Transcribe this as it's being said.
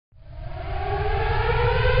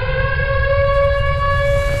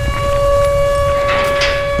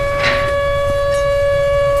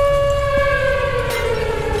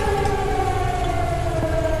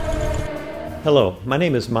Hello, my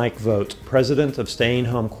name is Mike Vogt, President of Staying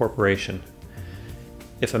Home Corporation.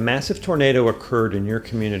 If a massive tornado occurred in your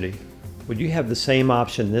community, would you have the same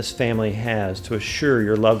option this family has to assure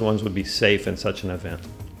your loved ones would be safe in such an event?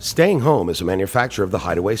 Staying Home is a manufacturer of the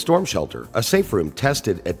Hideaway Storm Shelter, a safe room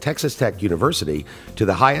tested at Texas Tech University to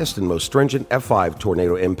the highest and most stringent F5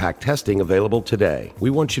 tornado impact testing available today. We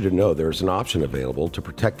want you to know there is an option available to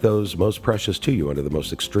protect those most precious to you under the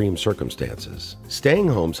most extreme circumstances. Staying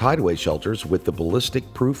Home's Hideaway Shelters with the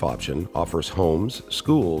ballistic proof option offers homes,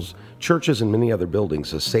 schools, churches, and many other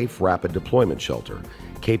buildings a safe, rapid deployment shelter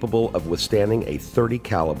capable of withstanding a .30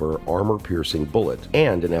 caliber armor-piercing bullet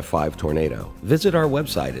and an F5 tornado. Visit our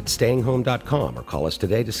website at stayinghome.com or call us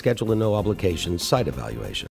today to schedule a no-obligation site evaluation.